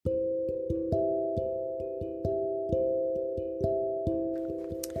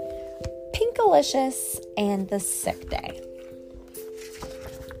Pinkalicious and the Sick Day.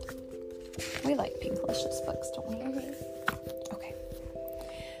 We like Pinkalicious books, don't we? Mm-hmm. Okay.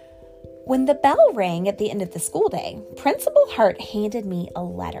 When the bell rang at the end of the school day, Principal Hart handed me a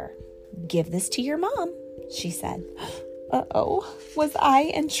letter. "Give this to your mom," she said. Uh-oh, was I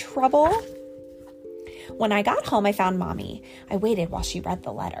in trouble? When I got home, I found Mommy. I waited while she read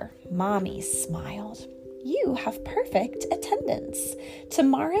the letter. Mommy smiled. "You have perfect attendance.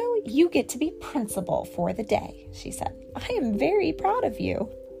 Tomorrow you get to be principal for the day," she said. "I am very proud of you."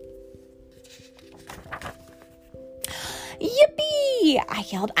 "Yippee!" I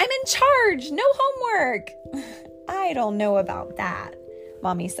yelled. "I'm in charge. No homework." "I don't know about that,"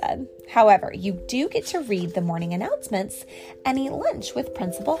 Mommy said. "However, you do get to read the morning announcements and eat lunch with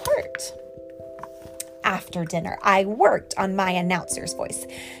Principal Hart." After dinner, I worked on my announcer's voice.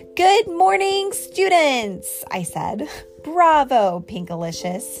 "Good morning, students," I said. "Bravo,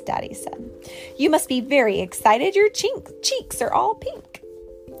 Pinkalicious," Daddy said. "You must be very excited. Your cheeks are all pink."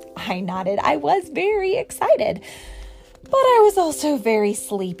 I nodded. I was very excited, but I was also very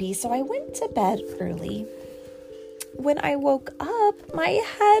sleepy, so I went to bed early. When I woke up, my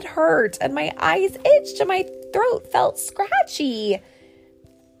head hurt and my eyes itched and my throat felt scratchy.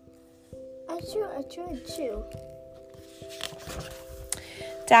 Achoo.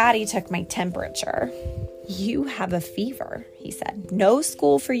 Daddy took my temperature. "You have a fever," he said. "No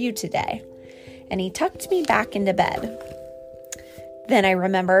school for you today." And he tucked me back into bed. Then I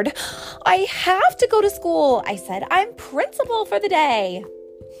remembered, "I have to go to school," I said. "I'm principal for the day."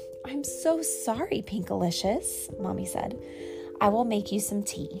 "I'm so sorry, Pinkalicious," Mommy said. "I will make you some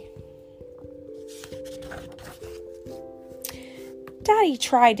tea." Daddy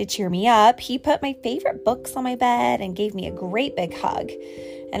tried to cheer me up. He put my favorite books on my bed and gave me a great big hug.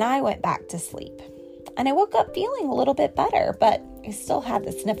 And I went back to sleep. And I woke up feeling a little bit better, but I still had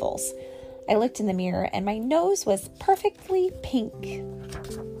the sniffles. I looked in the mirror and my nose was perfectly pink.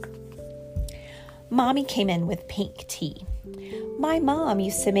 Mommy came in with pink tea. "My mom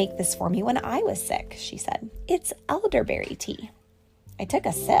used to make this for me when I was sick," she said. "It's elderberry tea." I took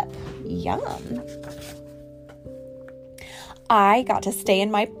a sip. Yum. I got to stay in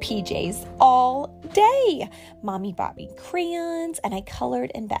my PJs all day. Mommy bought me crayons and I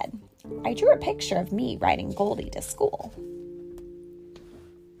colored in bed. I drew a picture of me riding Goldie to school.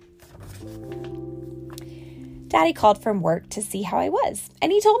 Daddy called from work to see how I was,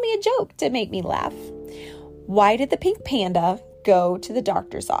 and he told me a joke to make me laugh. "Why did the pink panda go to the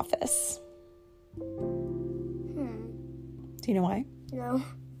doctor's office?" Do you know why? No.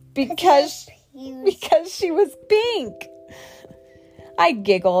 Because she was pink. I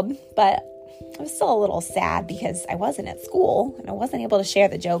giggled, but I was still a little sad because I wasn't at school and I wasn't able to share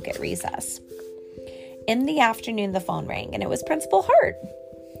the joke at recess. In the afternoon, the phone rang and it was Principal Hart.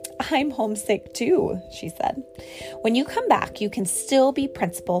 "I'm homesick too," she said. "When you come back, you can still be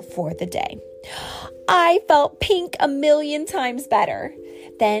principal for the day." I felt pink a million times better.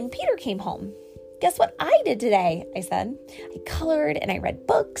 Then Peter came home. "Guess what I did today?" I said. "I colored and I read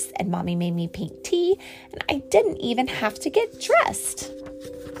books and Mommy made me pink tea and I didn't even have to get dressed."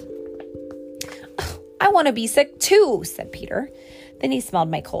 "I want to be sick too," said Peter. Then he smelled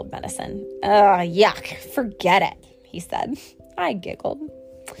my cold medicine. Yuck, forget it," he said. I giggled.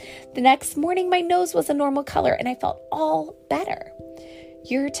 The next morning, my nose was a normal color and I felt all better.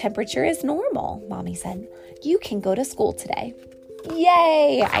 "Your temperature is normal," Mommy said. "You can go to school today."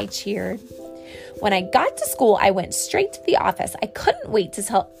 Yay, I cheered. When I got to school, I went straight to the office. I couldn't wait to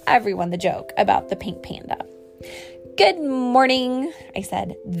tell everyone the joke about the pink panda. "Good morning," I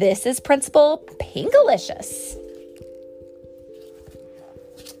said. "This is Principal Pinkalicious."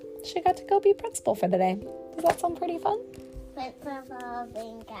 She got to go be principal for the day. Does that sound pretty fun? Principal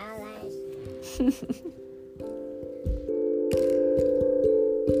Pinkalicious.